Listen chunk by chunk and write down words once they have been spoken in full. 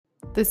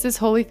This is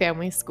Holy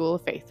Family School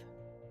of Faith.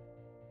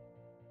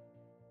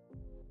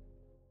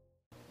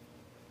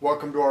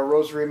 Welcome to our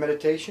Rosary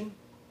Meditation.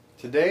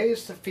 Today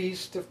is the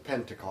Feast of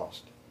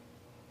Pentecost.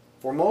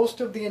 For most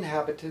of the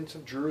inhabitants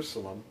of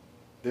Jerusalem,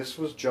 this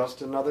was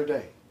just another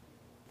day.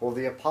 For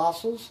the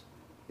apostles,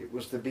 it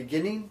was the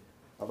beginning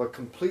of a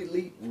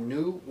completely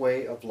new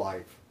way of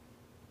life.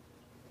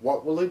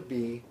 What will it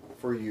be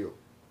for you?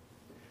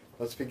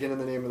 Let's begin in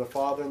the name of the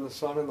Father, and the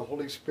Son, and the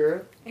Holy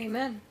Spirit.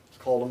 Amen.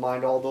 Let's call to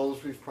mind all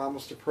those we've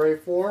promised to pray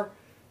for.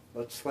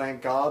 Let's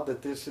thank God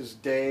that this is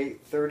day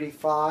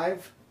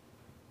 35.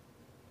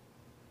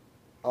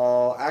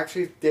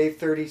 Day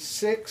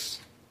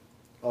 36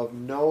 of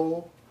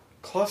no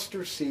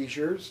cluster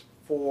seizures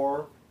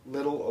for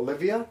little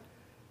Olivia.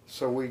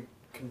 So we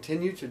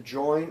continue to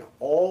join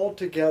all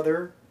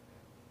together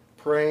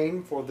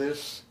praying for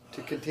this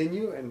to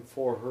continue and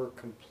for her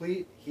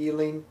complete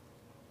healing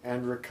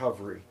and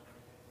recovery.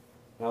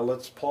 Now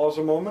let's pause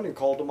a moment and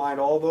call to mind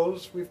all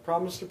those we've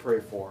promised to pray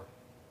for.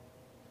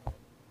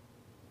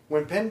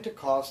 When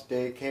Pentecost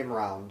Day came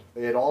round,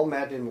 they had all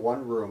met in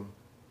one room,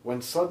 when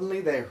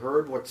suddenly they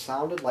heard what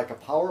sounded like a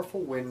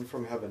powerful wind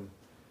from heaven,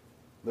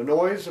 the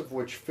noise of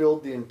which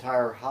filled the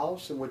entire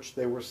house in which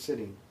they were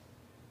sitting.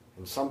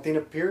 And something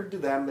appeared to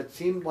them that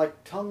seemed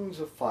like tongues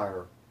of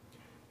fire.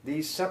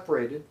 These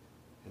separated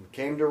and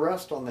came to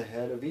rest on the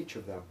head of each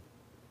of them.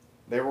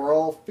 They were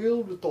all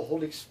filled with the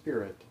Holy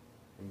Spirit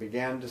and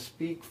began to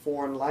speak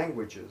foreign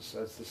languages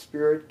as the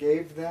Spirit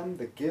gave them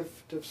the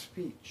gift of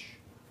speech.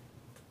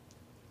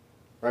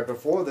 Right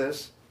before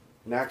this,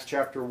 in Acts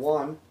chapter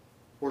 1,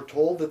 we're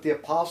told that the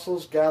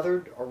apostles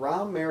gathered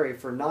around Mary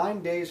for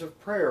 9 days of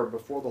prayer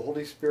before the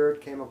Holy Spirit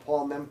came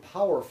upon them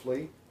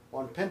powerfully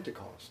on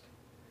Pentecost.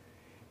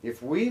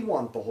 If we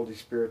want the Holy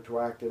Spirit to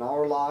act in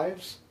our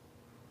lives,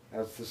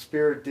 as the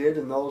Spirit did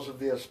in those of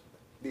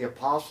the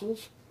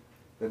apostles,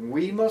 then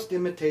we must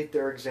imitate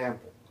their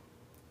example.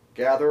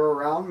 Gather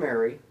around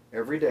Mary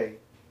every day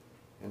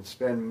and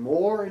spend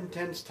more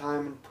intense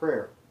time in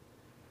prayer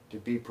to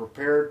be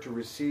prepared to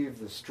receive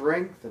the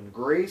strength and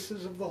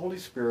graces of the Holy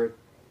Spirit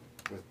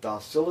with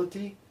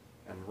docility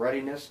and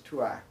readiness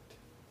to act.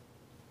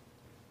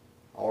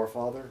 Our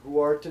Father, who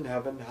art in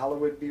heaven,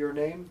 hallowed be your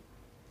name.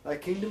 Thy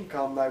kingdom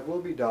come, thy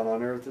will be done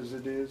on earth as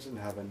it is in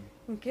heaven.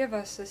 And give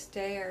us this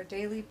day our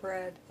daily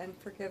bread, and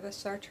forgive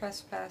us our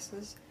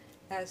trespasses,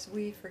 as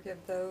we forgive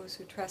those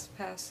who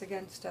trespass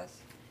against us.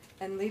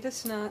 And lead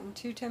us not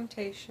into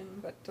temptation,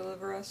 but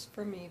deliver us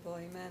from evil.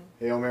 Amen.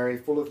 Hail Mary,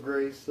 full of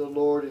grace, the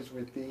Lord is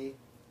with thee.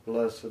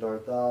 Blessed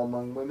art thou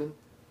among women.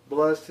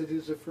 Blessed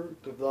is the fruit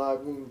of thy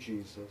womb,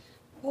 Jesus.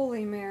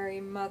 Holy Mary,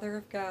 Mother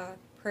of God,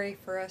 pray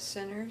for us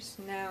sinners,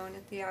 now and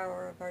at the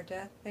hour of our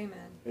death.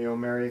 Amen. Hail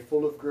Mary,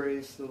 full of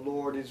grace, the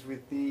Lord is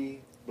with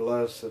thee.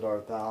 Blessed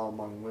art thou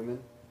among women.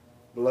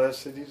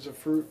 Blessed is the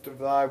fruit of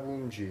thy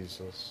womb,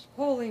 Jesus.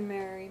 Holy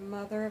Mary,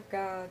 Mother of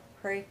God,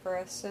 pray for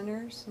us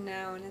sinners,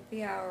 now and at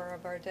the hour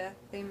of our death.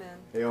 Amen.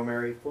 Hail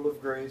Mary, full of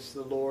grace,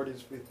 the Lord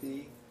is with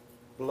thee.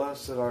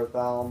 Blessed art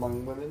thou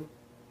among women.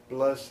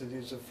 Blessed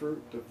is the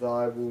fruit of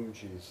thy womb,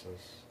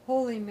 Jesus.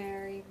 Holy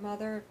Mary,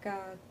 Mother of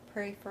God,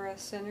 pray for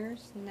us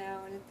sinners,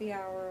 now and at the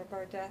hour of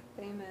our death.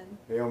 Amen.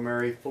 Hail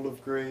Mary, full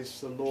of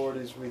grace, the Lord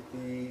is with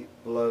thee.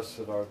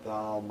 Blessed art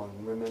thou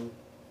among women.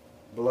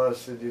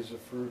 Blessed is the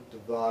fruit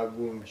of thy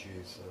womb,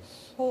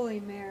 Jesus. Holy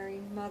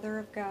Mary, Mother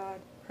of God,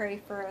 pray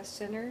for us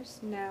sinners,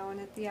 now and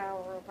at the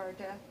hour of our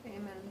death.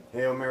 Amen.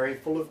 Hail Mary,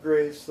 full of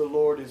grace, the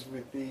Lord is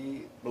with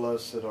thee.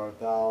 Blessed art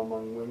thou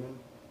among women.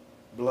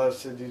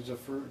 Blessed is the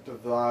fruit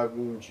of thy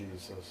womb,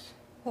 Jesus.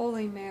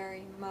 Holy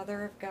Mary,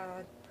 Mother of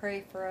God,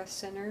 pray for us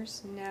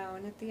sinners, now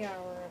and at the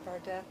hour of our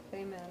death.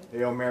 Amen.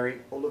 Hail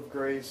Mary, full of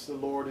grace, the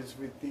Lord is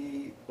with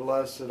thee.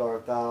 Blessed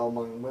art thou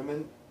among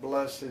women.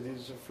 Blessed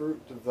is the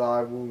fruit of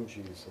thy womb,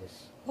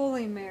 Jesus.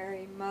 Holy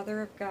Mary,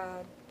 Mother of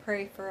God,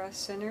 pray for us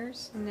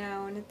sinners,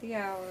 now and at the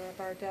hour of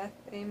our death.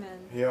 Amen.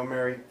 Hail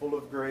Mary, full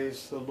of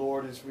grace, the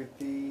Lord is with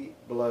thee.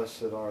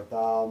 Blessed art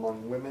thou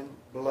among women.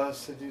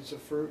 Blessed is the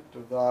fruit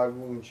of thy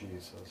womb,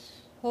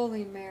 Jesus.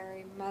 Holy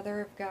Mary,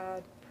 Mother of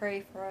God,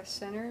 pray for us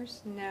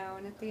sinners, now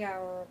and at the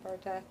hour of our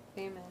death.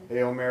 Amen.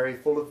 Hail Mary,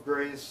 full of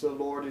grace, the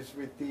Lord is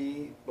with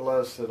thee.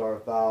 Blessed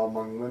art thou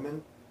among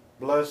women.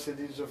 Blessed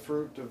is the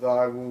fruit of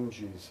thy womb,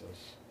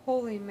 Jesus.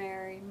 Holy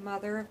Mary,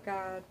 Mother of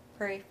God,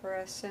 pray for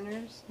us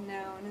sinners,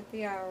 now and at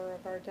the hour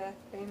of our death.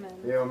 Amen.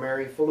 Hail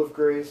Mary, full of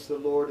grace, the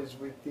Lord is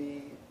with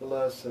thee.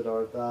 Blessed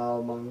art thou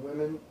among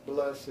women.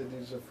 Blessed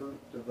is the fruit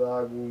of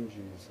thy womb,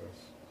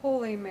 Jesus.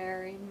 Holy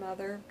Mary,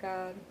 Mother of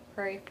God,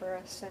 pray for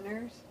us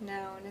sinners,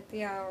 now and at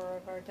the hour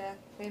of our death.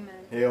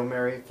 Amen. Hail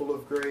Mary, full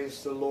of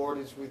grace, the Lord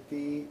is with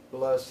thee.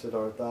 Blessed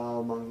art thou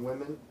among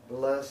women.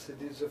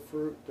 Blessed is the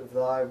fruit of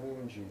thy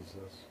womb,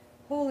 Jesus.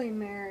 Holy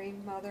Mary,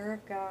 Mother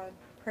of God,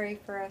 pray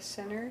for us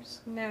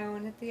sinners, now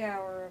and at the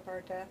hour of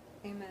our death.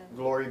 Amen.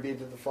 Glory be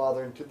to the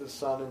Father, and to the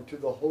Son, and to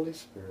the Holy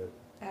Spirit.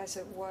 As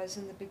it was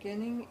in the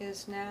beginning,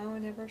 is now,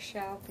 and ever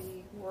shall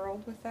be,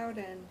 world without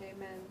end.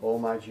 Amen. O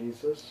my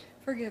Jesus,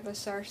 Forgive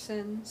us our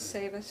sins,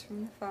 save us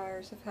from the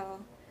fires of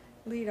hell.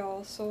 Lead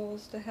all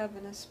souls to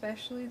heaven,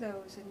 especially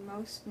those in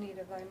most need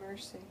of thy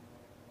mercy.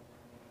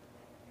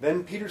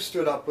 Then Peter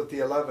stood up with the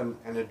 11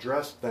 and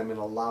addressed them in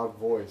a loud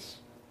voice.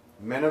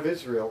 Men of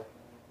Israel,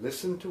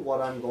 listen to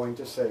what I'm going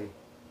to say.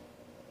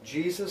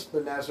 Jesus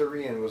the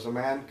Nazarene was a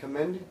man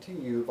commended to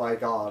you by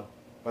God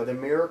by the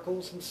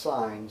miracles and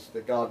signs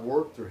that God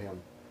worked through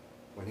him.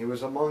 When he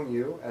was among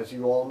you, as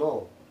you all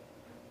know,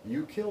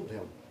 you killed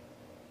him.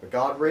 But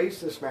God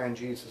raised this man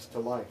Jesus to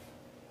life,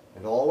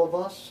 and all of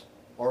us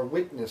are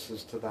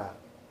witnesses to that.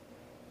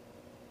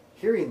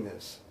 Hearing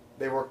this,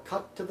 they were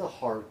cut to the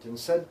heart and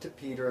said to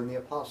Peter and the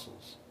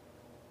apostles,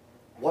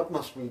 "What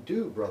must we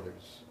do,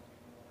 brothers?"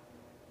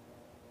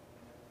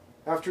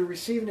 After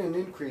receiving an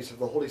increase of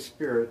the Holy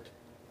Spirit,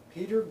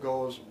 Peter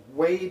goes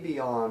way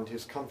beyond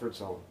his comfort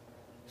zone,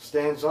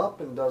 stands up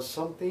and does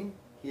something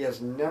he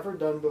has never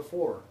done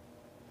before.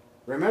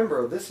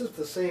 Remember, this is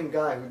the same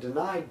guy who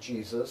denied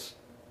Jesus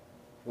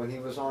when he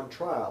was on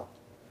trial.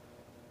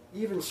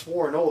 Even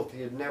swore an oath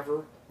he had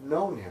never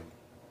known him.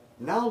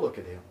 Now look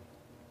at him.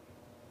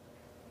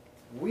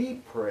 We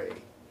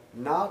pray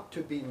not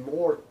to be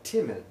more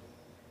timid,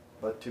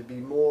 but to be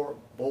more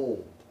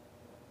bold.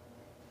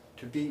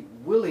 To be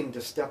willing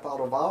to step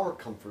out of our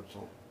comfort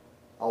zone,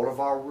 out of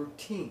our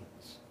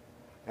routines,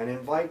 and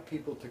invite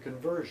people to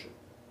conversion.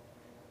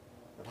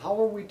 But how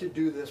are we to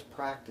do this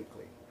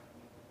practically?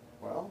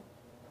 Well,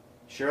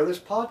 share this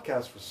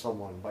podcast with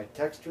someone by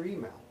text or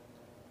email.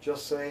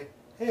 Just say,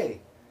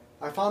 "Hey,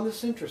 I found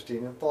this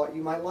interesting and thought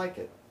you might like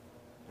it."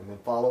 And then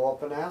follow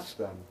up and ask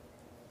them.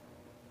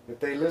 If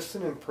they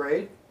listen and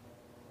prayed,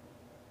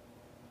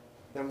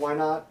 then why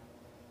not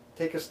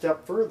take a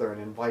step further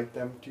and invite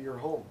them to your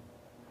home?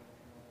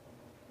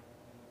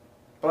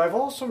 But I've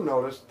also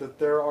noticed that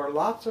there are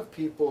lots of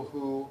people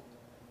who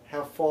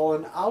have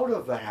fallen out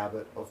of the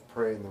habit of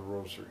praying the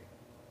rosary.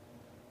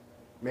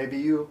 Maybe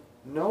you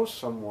know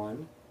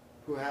someone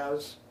who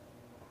has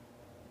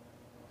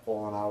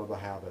fallen out of the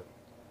habit.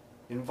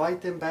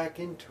 Invite them back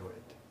into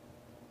it.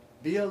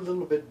 Be a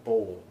little bit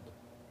bold.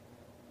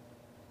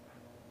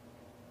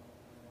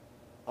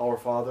 Our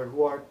Father,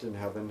 who art in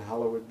heaven,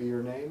 hallowed be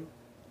your name.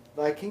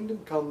 Thy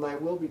kingdom come, thy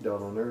will be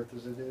done on earth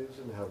as it is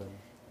in heaven.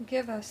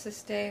 Give us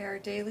this day our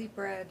daily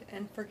bread,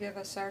 and forgive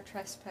us our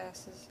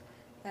trespasses,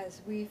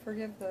 as we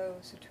forgive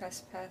those who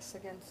trespass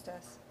against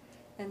us.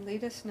 And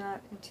lead us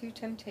not into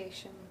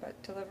temptation,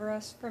 but deliver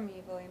us from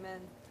evil.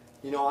 Amen.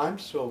 You know, I'm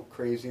so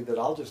crazy that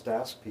I'll just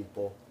ask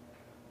people,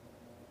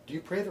 "Do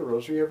you pray the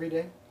rosary every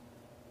day?"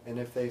 And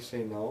if they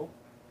say no,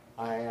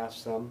 I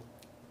ask them,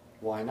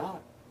 "Why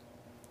not?"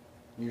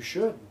 "You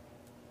should.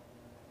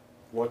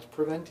 What's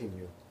preventing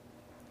you?"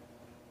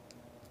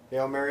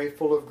 Hail Mary,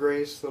 full of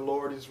grace, the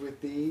Lord is with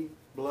thee.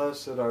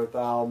 Blessed art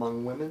thou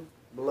among women.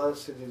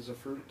 Blessed is the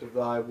fruit of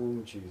thy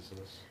womb,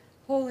 Jesus.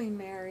 Holy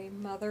Mary,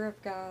 Mother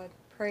of God,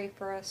 pray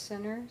for us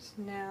sinners,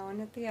 now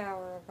and at the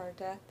hour of our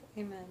death.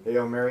 Amen.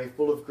 Hail Mary,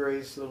 full of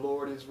grace, the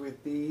Lord is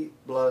with thee.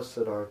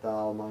 Blessed art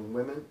thou among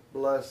women.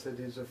 Blessed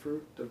is the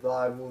fruit of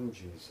thy womb,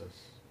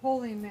 Jesus.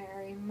 Holy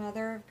Mary,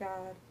 Mother of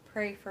God,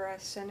 pray for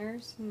us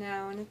sinners,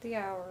 now and at the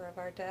hour of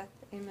our death.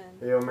 Amen.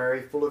 Hail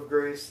Mary, full of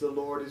grace, the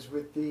Lord is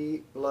with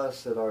thee.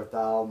 Blessed art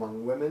thou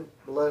among women.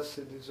 Blessed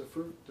is the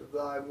fruit of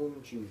thy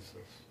womb, Jesus.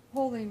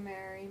 Holy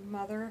Mary,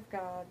 Mother of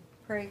God,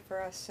 pray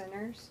for us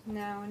sinners,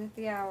 now and at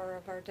the hour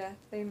of our death.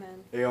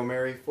 Amen. Hail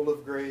Mary, full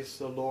of grace,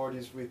 the Lord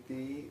is with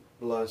thee.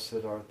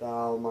 Blessed art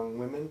thou among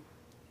women.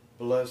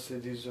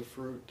 Blessed is the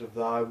fruit of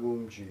thy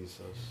womb,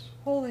 Jesus.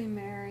 Holy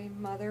Mary,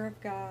 Mother of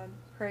God,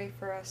 pray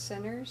for us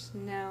sinners,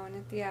 now and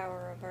at the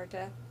hour of our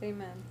death.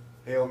 Amen.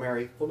 Hail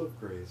Mary, full of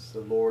grace,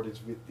 the Lord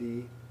is with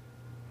thee.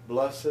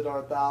 Blessed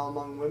art thou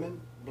among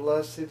women.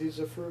 Blessed is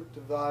the fruit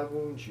of thy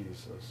womb,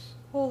 Jesus.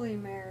 Holy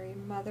Mary,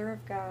 Mother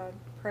of God,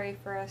 pray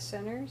for us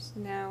sinners,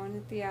 now and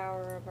at the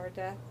hour of our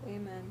death.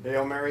 Amen.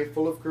 Hail Mary,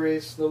 full of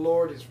grace, the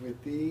Lord is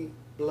with thee.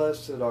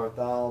 Blessed art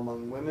thou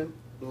among women.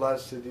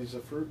 Blessed is the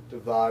fruit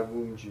of thy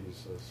womb,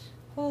 Jesus.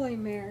 Holy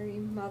Mary,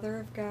 Mother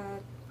of God,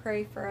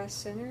 pray for us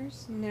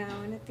sinners,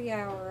 now and at the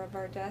hour of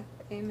our death.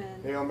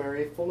 Amen. Hail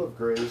Mary, full of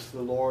grace,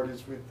 the Lord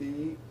is with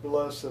thee.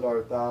 Blessed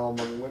art thou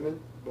among women.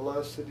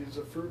 Blessed is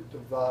the fruit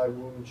of thy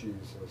womb,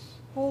 Jesus.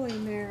 Holy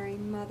Mary,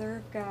 Mother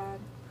of God,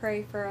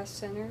 pray for us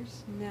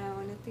sinners, now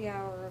and at the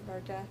hour of our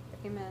death.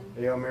 Amen.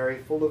 Hail Mary,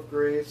 full of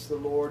grace, the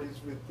Lord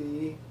is with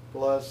thee.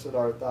 Blessed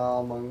art thou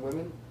among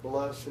women.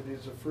 Blessed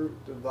is the fruit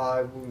of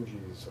thy womb,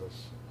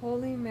 Jesus.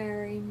 Holy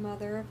Mary,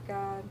 Mother of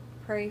God,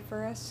 pray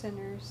for us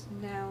sinners,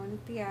 now and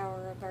at the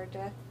hour of our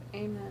death.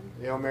 Amen.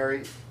 Hail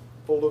Mary,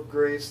 full of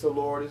grace, the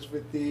Lord is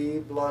with thee.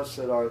 Blessed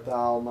art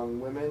thou among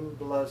women.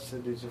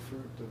 Blessed is the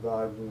fruit of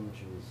thy womb,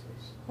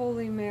 Jesus.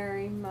 Holy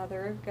Mary,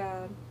 Mother of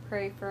God,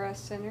 pray for us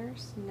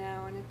sinners,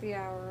 now and at the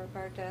hour of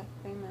our death.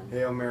 Amen.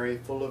 Hail Mary,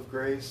 full of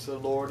grace, the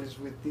Lord is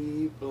with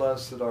thee.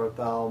 Blessed art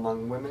thou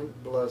among women.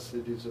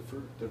 Blessed is the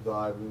fruit of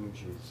thy womb,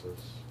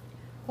 Jesus.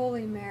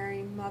 Holy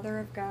Mary, Mother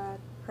of God,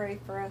 pray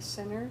for us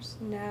sinners,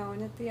 now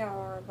and at the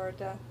hour of our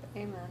death.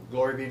 Amen.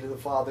 Glory be to the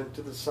Father, and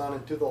to the Son,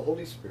 and to the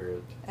Holy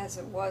Spirit. As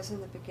it was in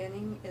the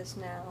beginning, is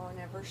now, and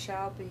ever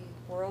shall be,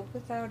 world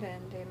without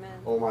end. Amen.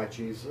 O my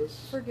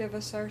Jesus, Forgive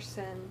us our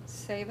sins,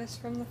 save us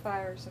from the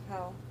fires of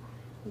hell.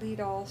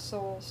 Lead all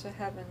souls to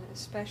heaven,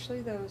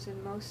 especially those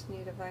in most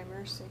need of thy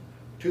mercy.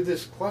 to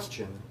this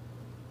question,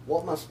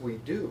 what must we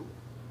do?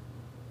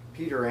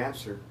 Peter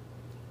answered,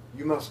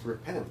 you must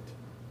repent,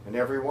 and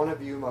every one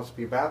of you must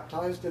be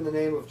baptized in the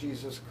name of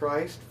Jesus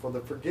Christ for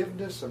the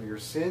forgiveness of your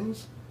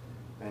sins,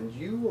 and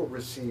you will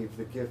receive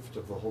the gift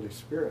of the Holy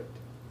Spirit.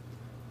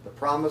 The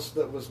promise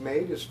that was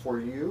made is for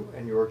you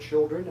and your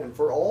children, and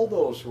for all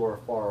those who are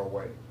far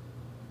away,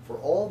 for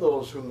all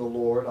those whom the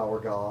Lord our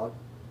God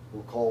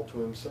will call to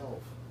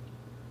himself.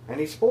 And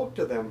he spoke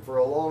to them for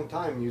a long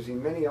time,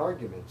 using many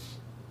arguments,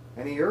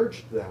 and he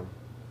urged them,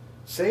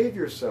 save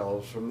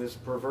yourselves from this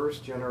perverse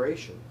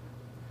generation.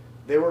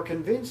 They were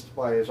convinced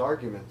by his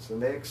arguments,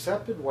 and they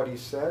accepted what he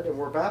said and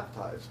were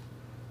baptized.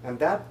 And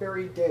that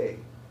very day,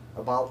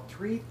 about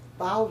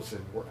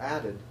 3,000 were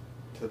added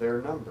to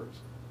their numbers.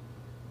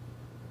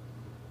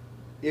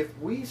 If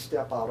we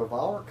step out of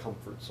our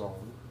comfort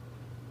zone,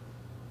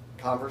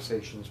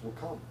 conversations will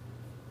come.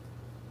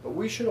 But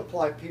we should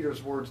apply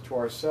Peter's words to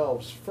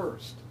ourselves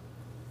first.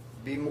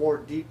 Be more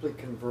deeply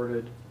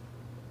converted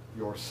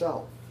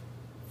yourself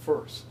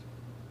first.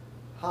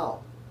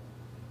 How?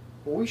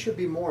 Well, we should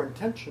be more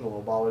intentional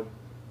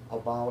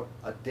about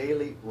a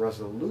daily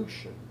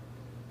resolution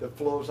that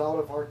flows out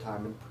of our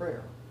time in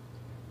prayer,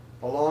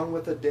 along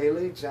with a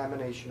daily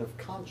examination of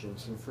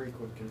conscience and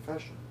frequent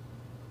confession.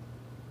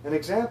 An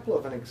example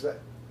of an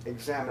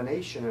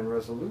examination and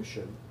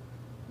resolution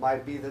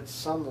might be that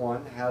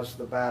someone has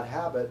the bad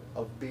habit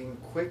of being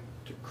quick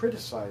to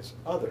criticize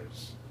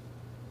others.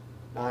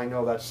 Now, I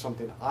know that's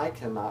something I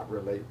cannot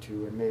relate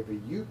to, and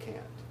maybe you can't,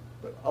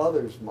 but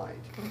others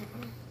might.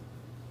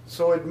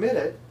 So admit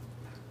it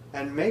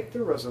and make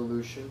the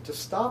resolution to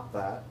stop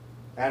that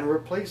and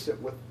replace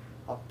it with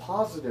a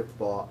positive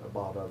thought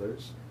about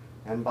others,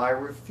 and by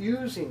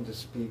refusing to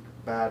speak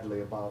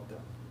badly about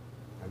them,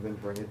 and then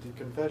bring it to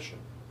confession.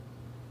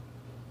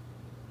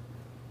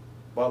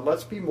 But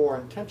let's be more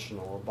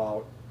intentional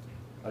about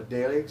a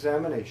daily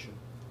examination,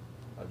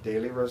 a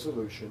daily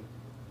resolution,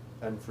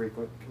 and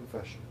frequent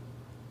confession.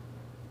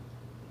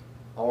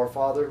 Our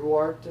Father who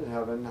art in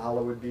heaven,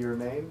 hallowed be your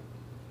name.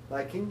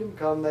 Thy kingdom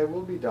come, thy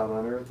will be done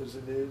on earth as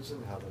it is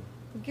in heaven.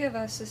 Give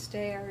us this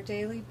day our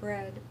daily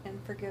bread,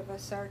 and forgive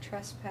us our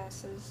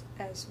trespasses,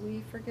 as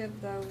we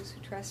forgive those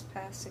who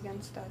trespass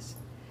against us.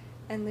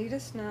 And lead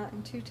us not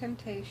into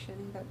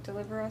temptation, but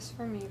deliver us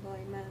from evil.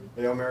 Amen.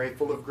 Hail Mary,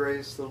 full of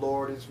grace, the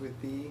Lord is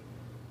with thee.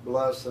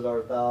 Blessed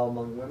art thou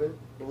among women.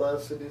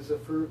 Blessed is the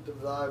fruit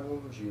of thy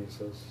womb,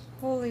 Jesus.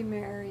 Holy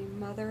Mary,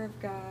 Mother of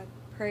God,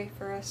 pray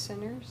for us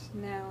sinners,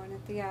 now and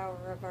at the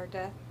hour of our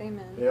death.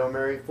 Amen. Hail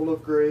Mary, full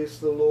of grace,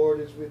 the Lord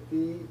is with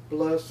thee.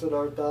 Blessed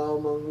art thou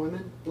among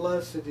women.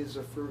 Blessed is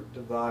the fruit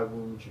of thy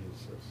womb,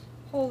 Jesus.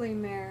 Holy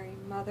Mary,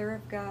 Mother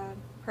of God,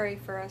 pray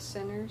for us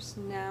sinners,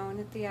 now and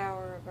at the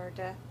hour of our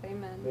death.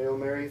 Amen. Hail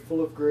Mary,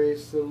 full of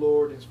grace, the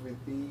Lord is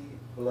with thee.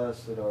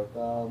 Blessed art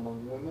thou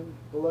among women.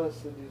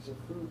 Blessed is the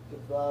fruit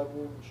of thy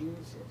womb,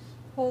 Jesus.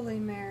 Holy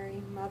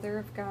Mary, Mother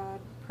of God,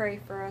 pray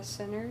for us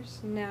sinners,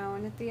 now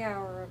and at the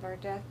hour of our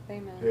death.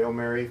 Amen. Hail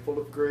Mary, full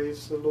of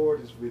grace, the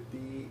Lord is with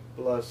thee.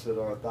 Blessed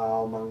art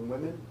thou among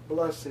women.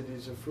 Blessed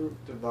is the fruit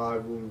of thy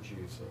womb,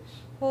 Jesus.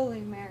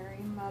 Holy Mary,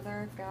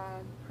 Mother of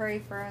God, pray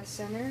for us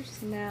sinners,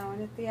 now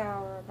and at the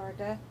hour of our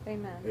death.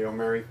 Amen. Hail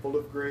Mary, full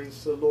of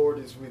grace, the Lord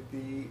is with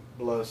thee.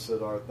 Blessed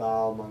art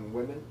thou among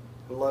women.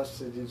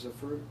 Blessed is the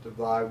fruit of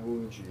thy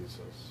womb,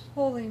 Jesus.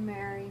 Holy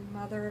Mary,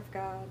 Mother of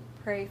God,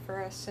 pray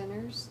for us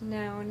sinners,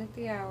 now and at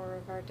the hour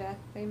of our death.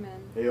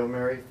 Amen. Hail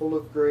Mary, full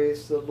of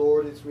grace, the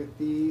Lord is with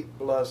thee.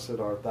 Blessed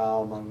art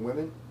thou among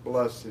women.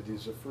 Blessed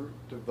is the fruit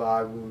of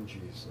thy womb,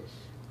 Jesus.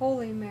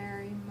 Holy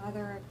Mary,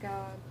 Mother of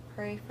God,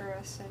 pray for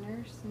us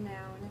sinners,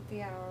 now and at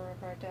the hour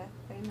of our death.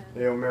 Amen.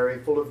 Hail Mary,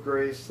 full of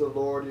grace, the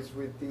Lord is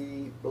with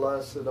thee.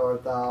 Blessed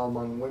art thou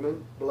among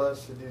women.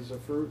 Blessed is the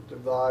fruit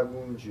of thy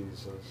womb,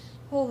 Jesus.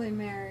 Holy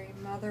Mary,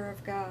 Mother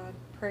of God,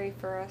 pray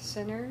for us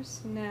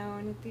sinners, now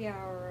and at the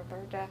hour of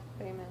our death.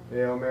 Amen.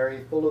 Hail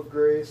Mary, full of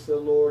grace, the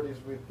Lord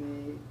is with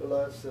thee.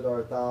 Blessed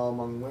art thou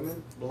among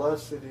women.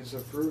 Blessed is the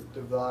fruit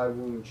of thy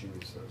womb,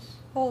 Jesus.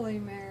 Holy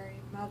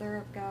Mary, Mother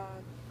of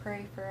God,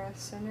 pray for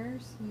us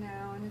sinners,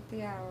 now and at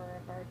the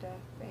hour of our death.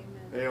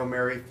 Amen. Hail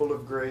Mary, full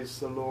of grace,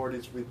 the Lord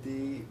is with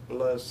thee.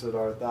 Blessed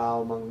art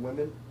thou among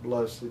women.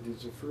 Blessed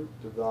is the fruit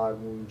of thy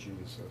womb,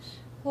 Jesus.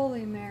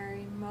 Holy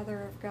Mary,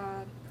 Mother of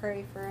God,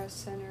 pray for us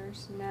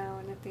sinners, now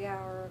and at the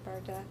hour of our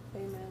death.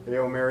 Amen.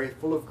 Hail Mary,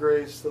 full of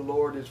grace, the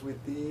Lord is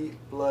with thee.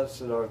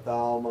 Blessed art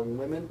thou among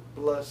women.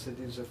 Blessed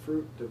is the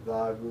fruit of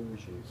thy womb,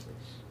 Jesus.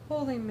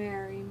 Holy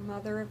Mary,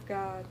 Mother of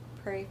God,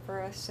 pray for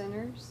us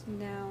sinners,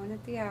 now and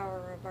at the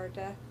hour of our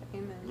death.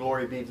 Amen.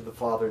 Glory be to the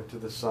Father, and to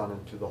the Son,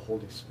 and to the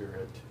Holy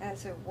Spirit.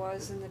 As it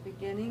was in the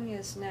beginning,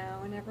 is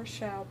now, and ever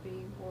shall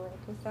be, world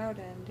without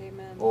end.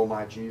 Amen. O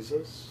my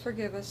Jesus,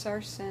 Forgive us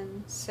our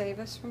sins, save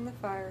us from the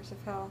fires of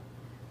hell.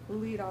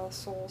 Lead all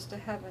souls to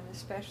heaven,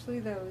 especially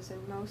those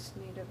in most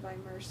need of thy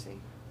mercy.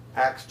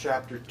 Acts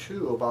chapter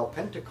 2 about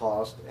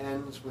Pentecost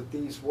ends with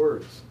these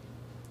words.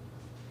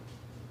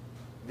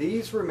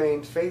 These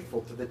remained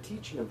faithful to the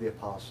teaching of the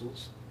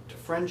apostles, to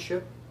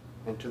friendship,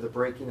 and to the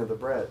breaking of the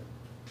bread,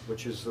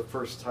 which is the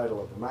first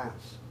title of the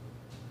Mass.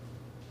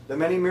 The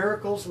many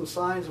miracles and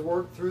signs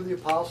worked through the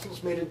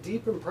apostles made a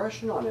deep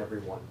impression on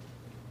everyone,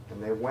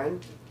 and they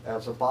went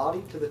as a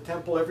body to the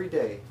temple every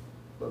day,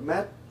 but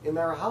met in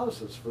their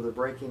houses for the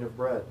breaking of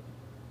bread.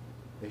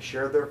 They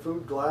shared their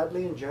food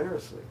gladly and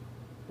generously,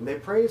 and they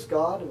praised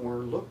God and were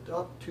looked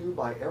up to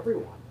by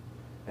everyone.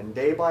 And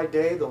day by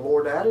day the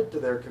Lord added to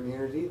their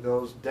community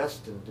those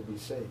destined to be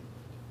saved.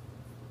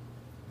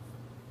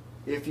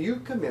 If you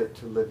commit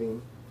to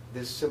living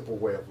this simple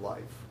way of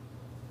life,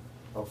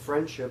 of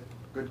friendship,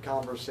 good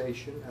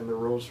conversation, and the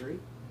rosary,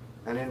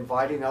 and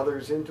inviting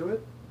others into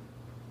it,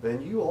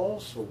 then you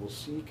also will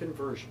see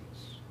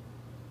conversions.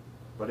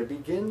 But it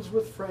begins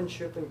with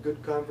friendship and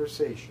good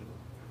conversation,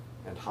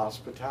 and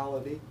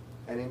hospitality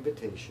and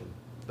invitation,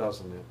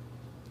 doesn't it?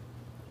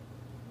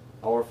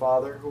 Our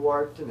Father, who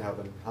art in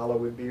heaven,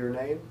 hallowed be your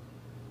name.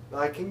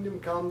 Thy kingdom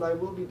come, thy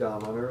will be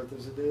done, on earth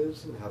as it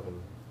is in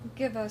heaven.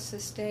 Give us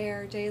this day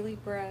our daily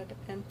bread,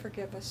 and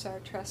forgive us our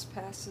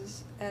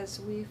trespasses,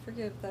 as we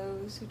forgive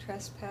those who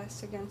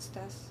trespass against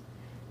us.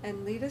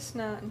 And lead us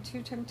not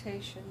into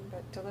temptation,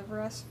 but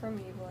deliver us from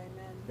evil.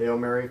 Amen. Hail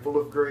Mary, full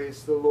of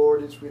grace, the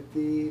Lord is with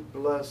thee.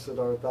 Blessed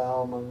art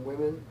thou among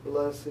women.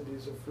 Blessed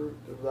is the fruit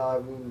of thy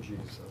womb,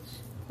 Jesus.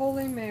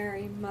 Holy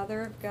Mary,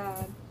 Mother of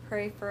God,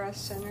 pray for us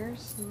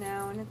sinners,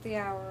 now and at the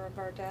hour of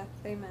our death.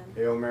 Amen.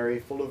 Hail Mary,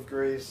 full of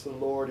grace, the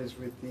Lord is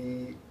with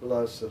thee.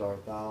 Blessed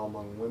art thou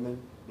among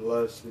women.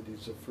 Blessed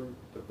is the fruit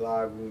of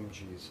thy womb,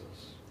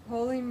 Jesus.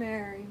 Holy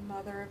Mary,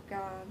 Mother of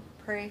God,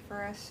 pray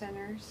for us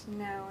sinners,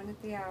 now and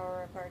at the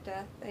hour of our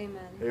death.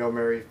 Amen. Hail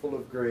Mary, full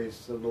of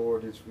grace, the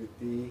Lord is with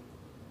thee.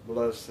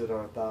 Blessed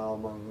art thou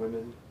among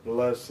women.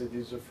 Blessed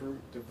is the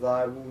fruit of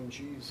thy womb,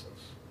 Jesus.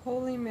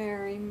 Holy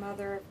Mary,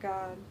 Mother of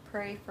God,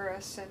 pray for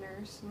us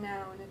sinners,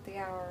 now and at the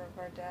hour of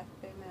our death.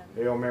 Amen.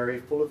 Hail Mary,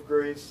 full of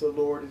grace, the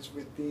Lord is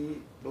with thee.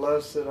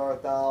 Blessed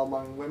art thou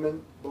among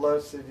women.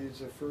 Blessed is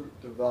the fruit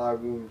of thy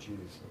womb,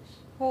 Jesus.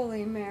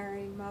 Holy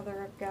Mary,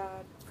 Mother of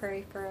God,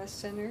 pray for us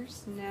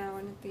sinners, now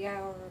and at the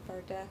hour of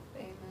our death.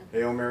 Amen.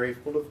 Hail Mary,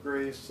 full of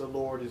grace, the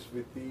Lord is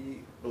with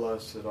thee.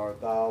 Blessed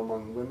art thou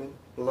among women.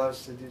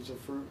 Blessed is the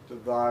fruit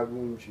of thy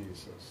womb,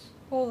 Jesus.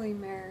 Holy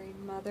Mary,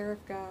 Mother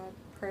of God,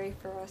 pray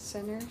for us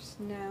sinners,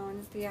 now and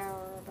at the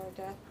hour of our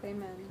death.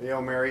 Amen.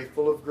 Hail Mary,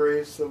 full of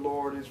grace, the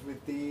Lord is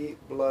with thee.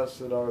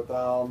 Blessed art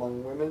thou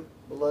among women.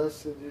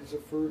 Blessed is the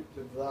fruit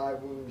of thy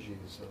womb,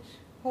 Jesus.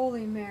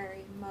 Holy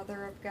Mary,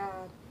 Mother of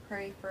God,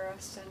 pray for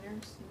us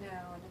sinners,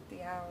 now and at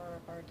the hour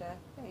of our death.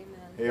 Amen.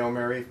 Hail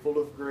Mary, full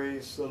of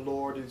grace, the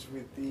Lord is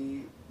with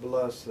thee.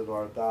 Blessed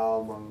art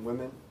thou among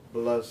women.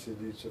 Blessed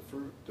is the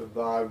fruit of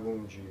thy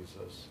womb,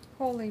 Jesus.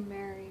 Holy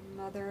Mary,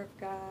 Mother of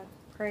God,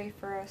 pray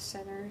for us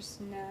sinners,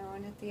 now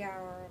and at the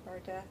hour of our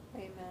death.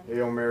 Amen.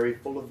 Hail Mary,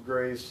 full of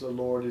grace, the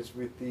Lord is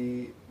with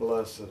thee.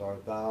 Blessed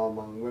art thou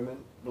among women.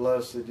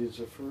 Blessed is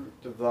the fruit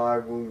of thy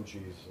womb,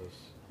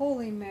 Jesus.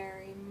 Holy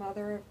Mary,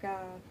 Mother of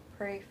God,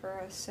 pray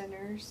for us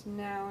sinners,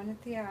 now and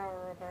at the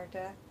hour of our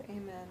death.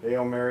 Amen.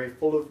 Hail Mary,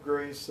 full of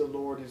grace, the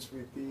Lord is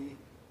with thee.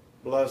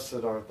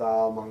 Blessed art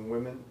thou among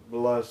women.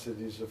 Blessed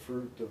is the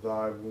fruit of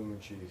thy womb,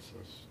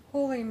 Jesus.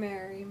 Holy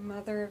Mary,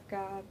 Mother of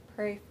God,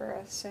 pray for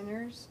us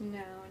sinners,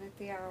 now and at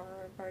the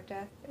hour of our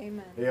death.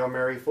 Amen. Hail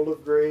Mary, full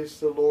of grace,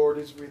 the Lord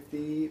is with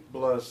thee.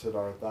 Blessed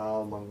art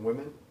thou among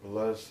women.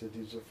 Blessed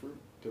is the fruit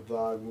of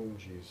thy womb,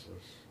 Jesus.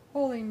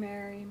 Holy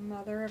Mary,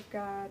 Mother of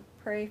God,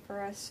 pray for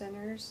us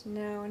sinners,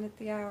 now and at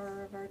the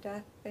hour of our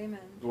death. Amen.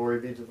 Glory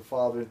be to the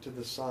Father, and to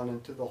the Son,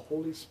 and to the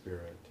Holy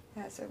Spirit.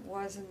 As it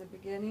was in the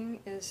beginning,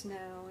 is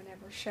now, and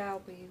ever shall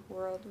be,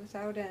 world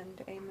without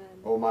end.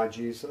 Amen. O my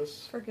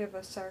Jesus, Forgive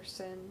us our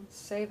sins,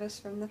 save us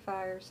from the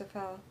fires of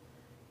hell.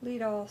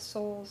 Lead all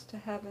souls to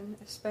heaven,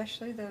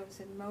 especially those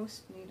in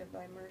most need of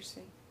thy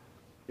mercy.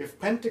 if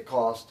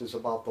Pentecost is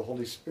about the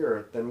Holy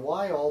Spirit, then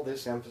why all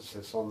this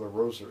emphasis on the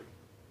Rosary?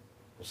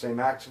 Well, St.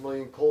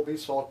 Maximilian Kolbe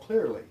saw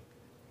clearly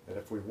that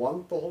if we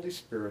want the Holy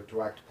Spirit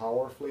to act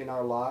powerfully in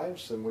our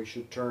lives, then we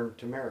should turn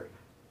to Mary,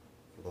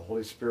 for the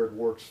Holy Spirit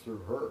works through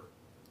her.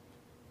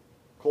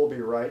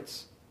 Kolbe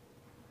writes,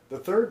 "The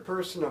third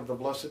person of the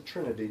Blessed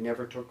Trinity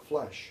never took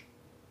flesh.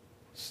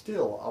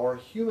 Still, our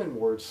human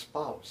word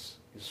spouse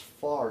is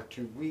far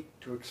too weak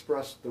to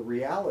express the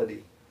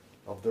reality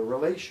of the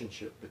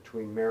relationship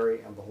between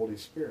Mary and the Holy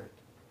Spirit.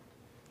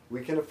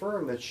 We can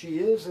affirm that she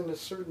is, in a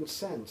certain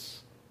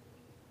sense,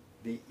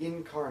 the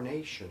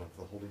incarnation of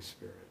the Holy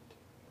Spirit.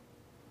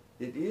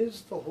 It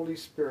is the Holy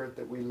Spirit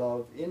that we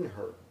love in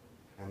her,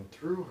 and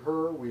through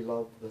her we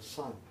love the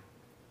Son.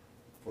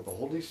 For the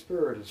Holy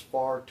Spirit is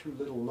far too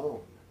little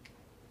known."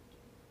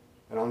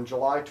 And on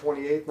July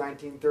 28,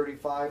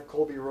 1935,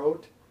 Kolbe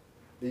wrote,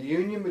 "The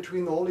union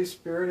between the Holy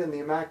Spirit and the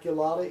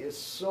Immaculata is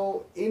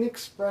so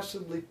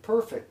inexpressibly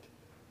perfect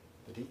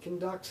that he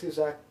conducts his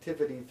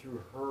activity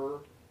through her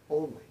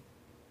only.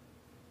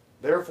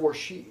 Therefore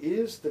she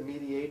is the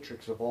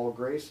mediatrix of all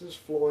graces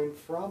flowing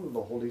from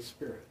the Holy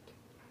Spirit.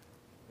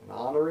 In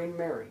honoring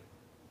Mary,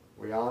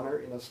 we honor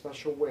in a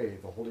special way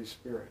the Holy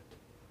Spirit.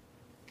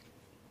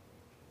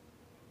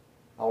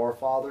 Our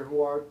Father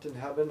who art in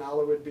heaven,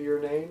 hallowed be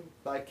your name.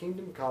 Thy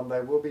kingdom come,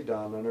 thy will be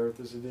done on earth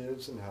as it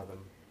is in heaven.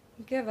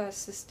 Give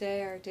us this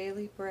day our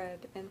daily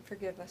bread, and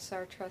forgive us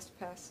our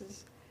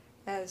trespasses,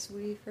 as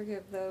we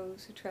forgive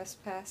those who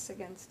trespass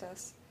against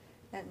us.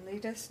 And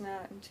lead us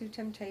not into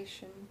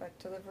temptation, but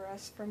deliver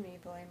us from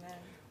evil. Amen.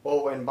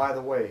 Oh, and by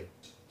the way,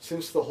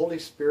 since the Holy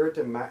Spirit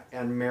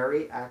and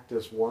Mary act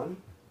as one,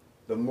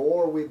 the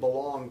more we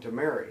belong to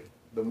Mary,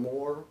 the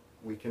more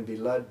we can be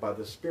led by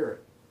the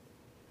Spirit.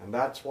 And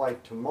that's why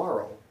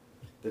tomorrow,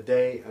 the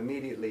day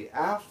immediately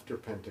after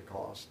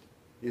Pentecost,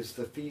 is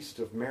the Feast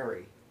of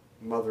Mary,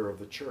 Mother of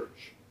the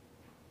Church,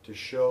 to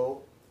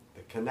show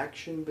the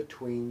connection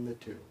between the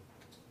two.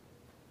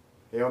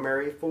 Hail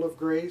Mary, full of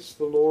grace,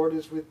 the Lord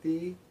is with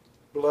thee.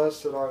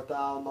 Blessed art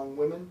thou among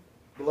women.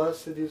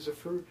 Blessed is the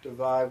fruit of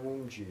thy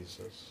womb,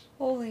 Jesus.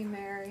 Holy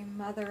Mary,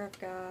 Mother of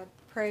God,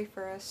 pray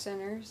for us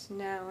sinners,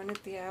 now and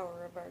at the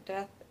hour of our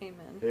death.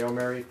 Amen. Hail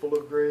Mary, full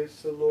of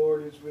grace, the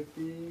Lord is with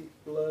thee.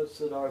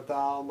 Blessed art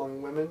thou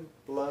among women.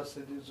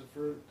 Blessed is the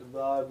fruit of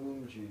thy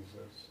womb,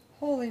 Jesus.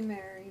 Holy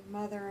Mary,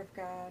 Mother of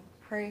God,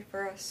 pray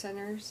for us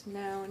sinners,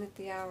 now and at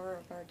the hour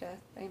of our death.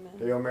 Amen.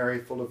 Hail Mary,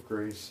 full of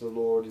grace, the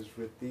Lord is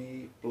with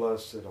thee.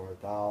 Blessed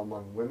art thou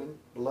among women.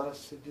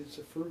 Blessed is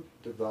the fruit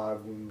of thy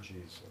womb,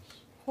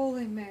 Jesus.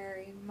 Holy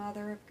Mary,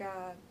 Mother of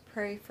God,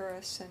 pray for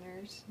us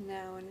sinners,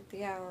 now and at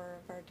the hour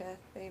of our death.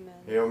 Amen.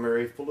 Hail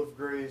Mary, full of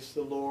grace,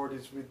 the Lord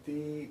is with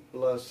thee.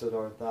 Blessed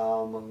art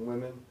thou among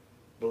women.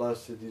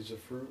 Blessed is the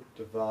fruit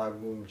of thy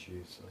womb,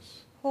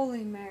 Jesus.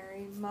 Holy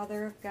Mary,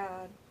 Mother of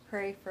God,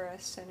 pray for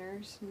us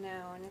sinners,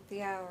 now and at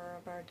the hour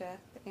of our death.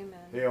 Amen.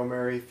 Hail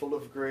Mary, full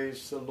of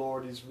grace, the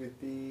Lord is with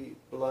thee.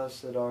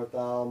 Blessed art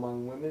thou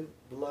among women.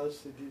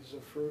 Blessed is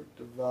the fruit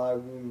of thy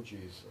womb,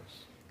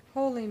 Jesus.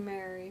 Holy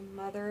Mary,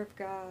 Mother of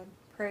God,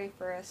 pray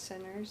for us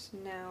sinners,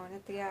 now and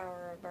at the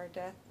hour of our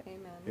death.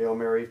 Amen. Hail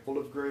Mary, full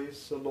of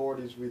grace, the Lord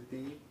is with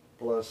thee.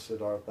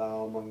 Blessed art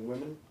thou among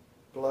women.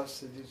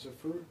 Blessed is the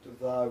fruit of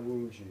thy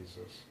womb,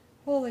 Jesus.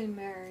 Holy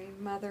Mary,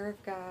 Mother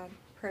of God,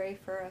 pray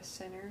for us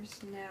sinners,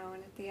 now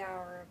and at the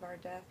hour of our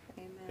death.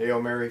 Amen.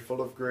 Hail Mary,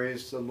 full of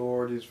grace, the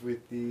Lord is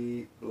with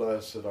thee.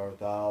 Blessed art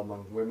thou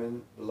among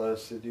women.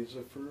 Blessed is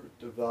the fruit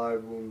of thy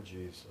womb,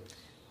 Jesus.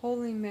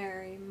 Holy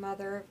Mary,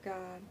 Mother of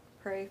God,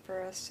 pray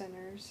for us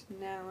sinners,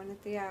 now and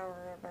at the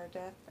hour of our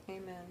death.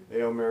 Amen.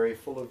 Hail Mary,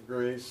 full of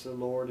grace, the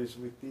Lord is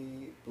with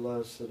thee.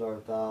 Blessed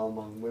art thou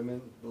among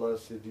women.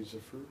 Blessed is the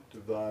fruit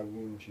of thy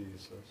womb,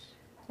 Jesus.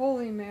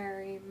 Holy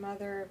Mary,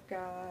 Mother of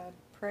God,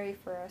 pray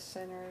for us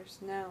sinners,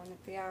 now and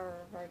at the hour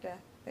of our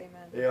death.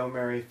 Amen. Hail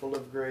Mary, full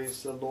of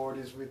grace, the Lord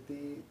is with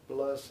thee.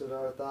 Blessed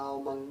art thou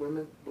among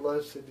women.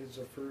 Blessed is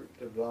the fruit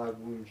of thy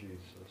womb,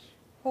 Jesus.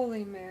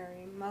 Holy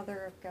Mary,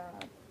 Mother of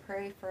God,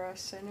 pray for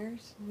us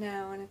sinners,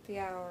 now and at the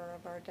hour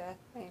of our death.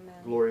 Amen.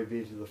 Glory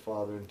be to the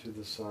Father, and to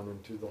the Son,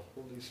 and to the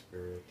Holy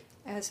Spirit.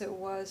 As it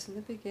was in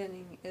the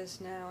beginning,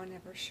 is now, and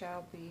ever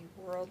shall be,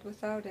 world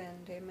without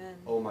end. Amen.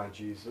 O my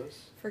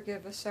Jesus,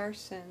 Forgive us our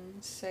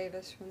sins, save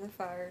us from the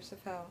fires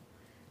of hell.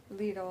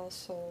 Lead all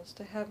souls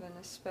to heaven,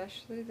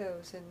 especially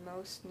those in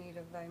most need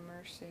of thy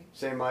mercy.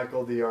 Saint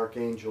Michael the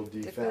Archangel,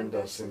 defend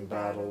us in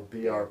battle.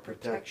 Be our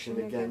protection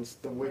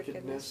against the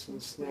wickedness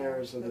and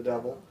snares of the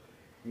devil.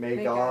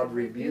 May God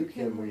rebuke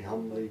him, we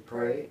humbly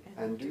pray,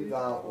 and do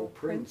thou, O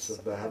Prince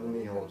of the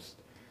heavenly host,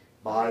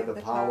 by the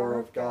power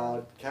of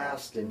God,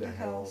 cast into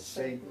hell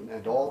Satan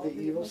and all the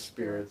evil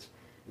spirits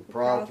who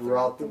prowl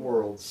throughout the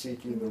world,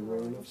 seeking the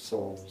ruin of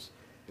souls.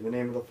 In the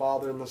name of the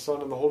Father, and the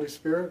Son, and the Holy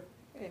Spirit,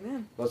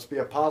 Amen. let's be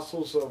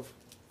apostles of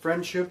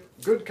friendship,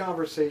 good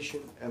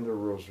conversation, and the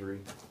rosary.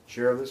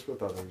 Share this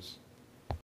with others.